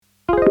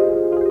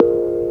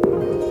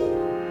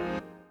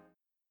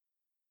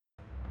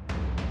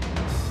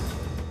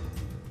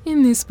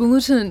News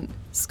Bulletin.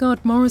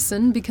 Scott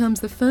Morrison becomes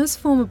the first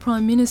former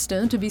Prime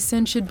Minister to be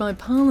censured by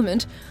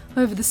Parliament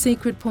over the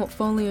secret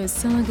portfolio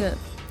saga.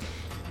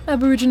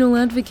 Aboriginal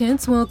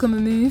advocates welcome a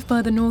move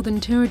by the Northern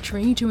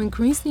Territory to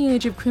increase the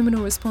age of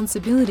criminal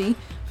responsibility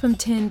from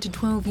 10 to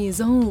 12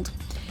 years old.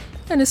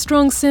 And a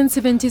strong sense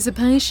of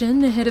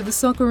anticipation ahead of the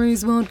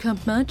Socceroos World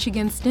Cup match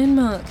against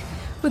Denmark.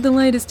 With the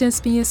latest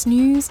SBS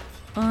News,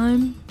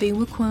 I'm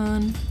Biwa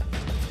Kwan.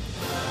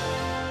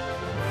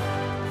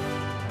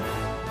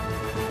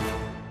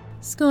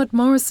 Scott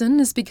Morrison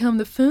has become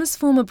the first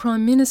former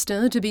Prime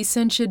Minister to be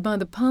censured by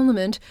the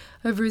Parliament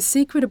over his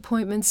secret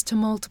appointments to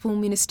multiple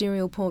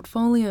ministerial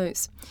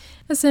portfolios.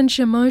 A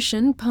censure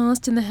motion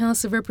passed in the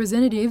House of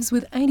Representatives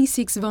with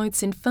 86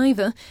 votes in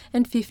favour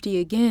and 50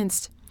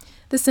 against.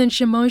 The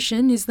censure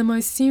motion is the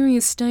most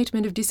serious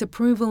statement of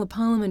disapproval a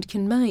Parliament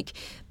can make,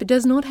 but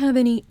does not have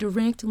any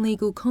direct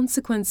legal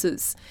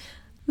consequences.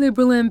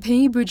 Liberal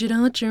MP Bridget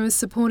Archer has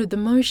supported the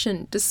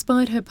motion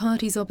despite her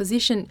party's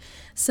opposition,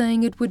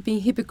 saying it would be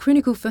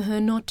hypocritical for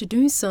her not to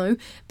do so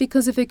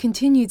because of her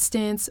continued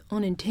stance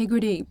on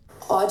integrity.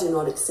 I do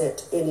not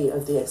accept any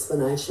of the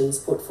explanations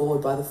put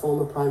forward by the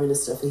former Prime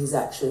Minister for his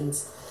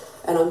actions,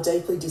 and I'm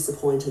deeply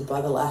disappointed by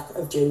the lack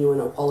of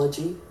genuine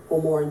apology,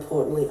 or more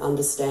importantly,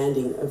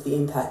 understanding of the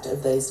impact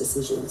of these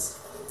decisions.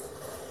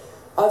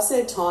 I've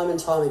said time and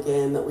time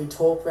again that we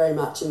talk very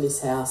much in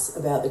this House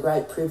about the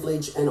great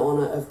privilege and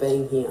honour of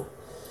being here,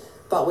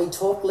 but we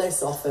talk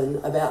less often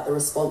about the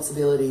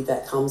responsibility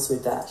that comes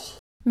with that.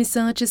 Ms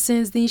Archer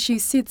says the issue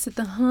sits at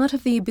the heart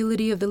of the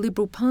ability of the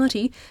Liberal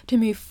Party to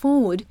move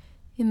forward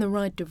in the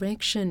right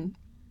direction.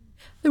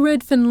 The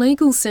Redfern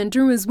Legal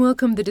Centre has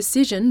welcomed the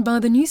decision by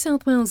the New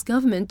South Wales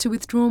Government to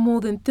withdraw more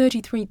than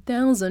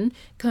 33,000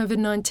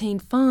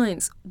 COVID-19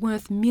 fines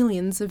worth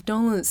millions of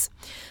dollars.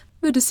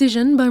 The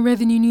decision by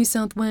Revenue New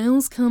South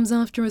Wales comes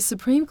after a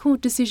Supreme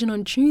Court decision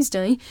on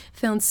Tuesday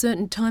found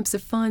certain types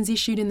of fines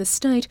issued in the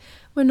state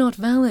were not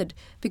valid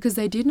because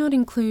they did not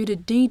include a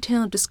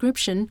detailed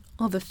description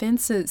of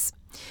offences.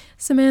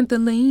 Samantha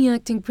Lee,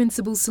 Acting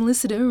Principal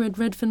Solicitor at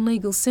Redfern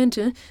Legal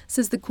Centre,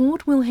 says the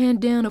court will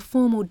hand down a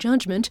formal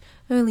judgment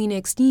early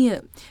next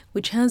year,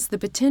 which has the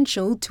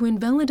potential to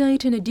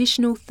invalidate an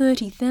additional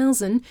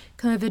 30,000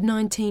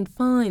 COVID-19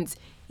 fines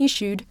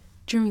issued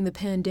during the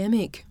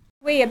pandemic.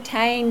 We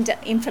obtained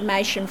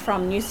information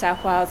from New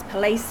South Wales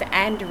Police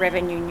and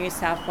Revenue New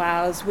South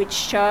Wales which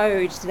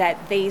showed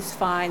that these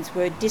fines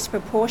were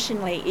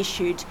disproportionately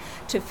issued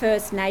to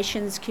First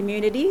Nations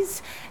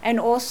communities and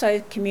also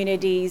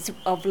communities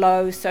of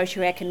low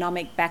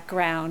socioeconomic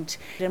background.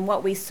 And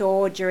what we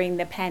saw during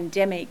the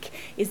pandemic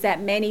is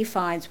that many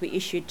fines were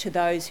issued to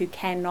those who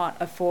cannot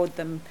afford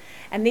them.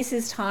 And this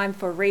is time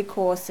for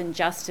recourse and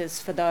justice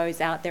for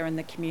those out there in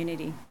the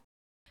community.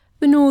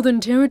 The Northern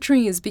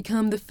Territory has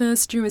become the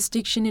first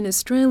jurisdiction in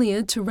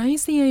Australia to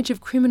raise the age of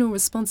criminal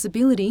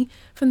responsibility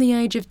from the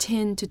age of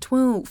 10 to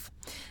 12.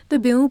 The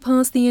bill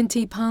passed the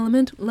NT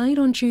Parliament late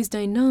on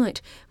Tuesday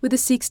night with a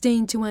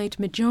 16 to 8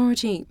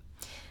 majority.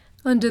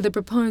 Under the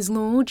proposed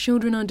law,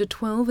 children under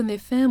 12 and their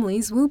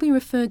families will be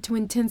referred to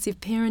intensive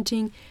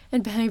parenting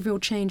and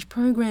behavioural change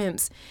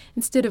programs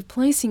instead of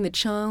placing the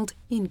child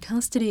in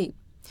custody.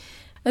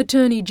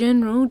 Attorney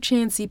General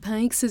Chancey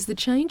Paik says the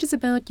change is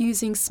about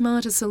using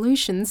smarter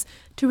solutions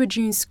to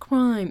reduce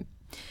crime.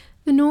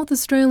 The North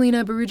Australian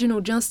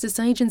Aboriginal Justice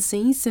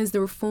Agency says the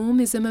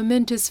reform is a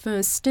momentous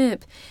first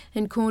step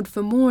and called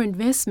for more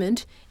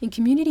investment in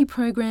community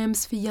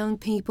programs for young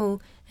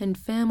people and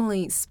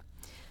families.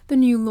 The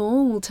new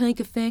law will take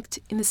effect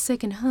in the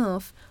second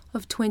half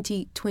of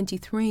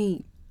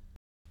 2023.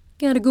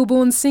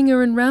 Gadigal-born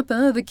singer and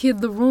rapper The Kid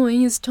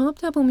Laroi has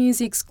topped Apple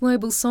Music's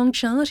global song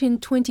chart in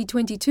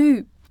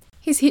 2022.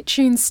 His hit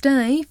tune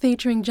Stay,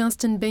 featuring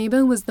Justin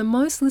Bieber, was the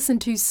most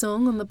listened to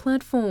song on the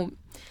platform.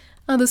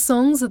 Other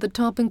songs at the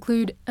top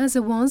include As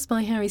It Was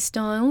by Harry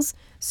Styles,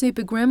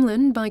 Super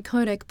Gremlin by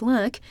Kodak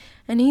Black,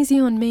 and Easy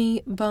on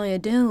Me by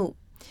Adele.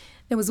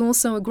 There was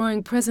also a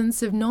growing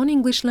presence of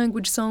non-English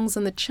language songs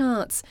on the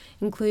charts,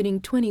 including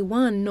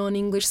 21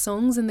 non-English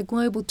songs in the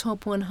global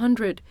top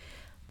 100.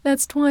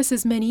 That's twice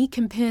as many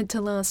compared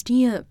to last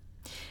year.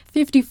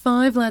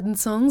 55 Latin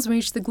songs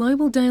reached the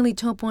global daily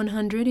top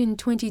 100 in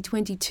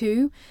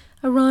 2022,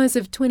 a rise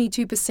of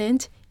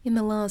 22% in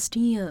the last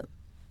year.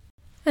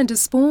 And to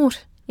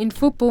sport. In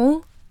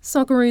football,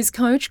 Socceroos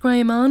coach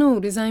Graham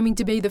Arnold is aiming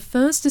to be the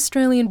first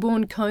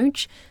Australian-born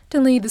coach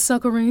to lead the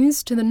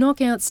Socceroos to the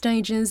knockout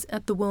stages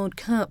at the World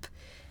Cup.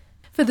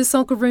 For the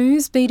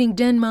Socceroos, beating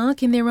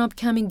Denmark in their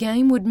upcoming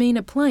game would mean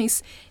a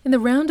place in the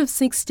round of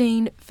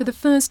 16 for the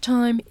first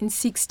time in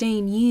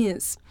 16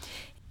 years.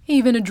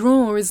 Even a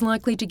draw is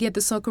likely to get the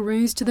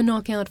Socceroos to the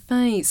knockout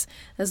phase,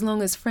 as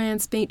long as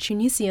France beat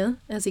Tunisia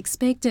as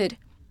expected.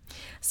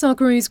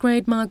 Socceroos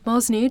great Mark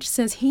Bosnich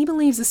says he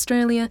believes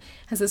Australia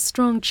has a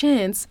strong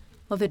chance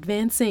of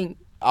advancing.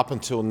 Up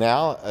until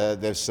now,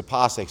 they've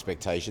surpassed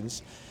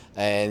expectations,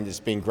 and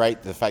it's been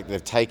great the fact that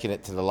they've taken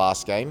it to the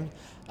last game.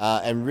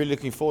 And really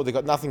looking forward, they've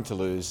got nothing to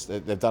lose.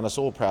 They've done us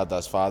all proud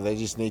thus far. They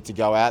just need to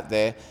go out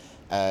there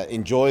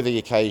enjoy the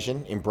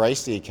occasion,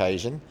 embrace the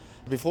occasion.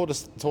 Before the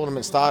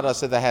tournament started, I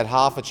said they had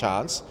half a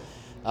chance,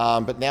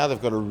 but now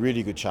they've got a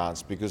really good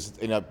chance because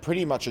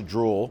pretty much a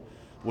draw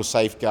will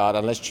safeguard,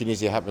 unless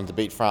Tunisia happen to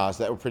beat France,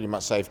 that will pretty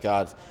much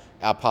safeguard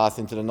our path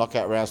into the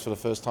knockout rounds for the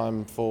first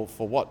time for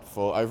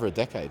over a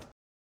decade.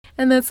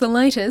 And that's the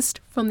latest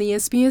from the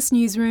SBS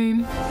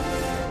Newsroom.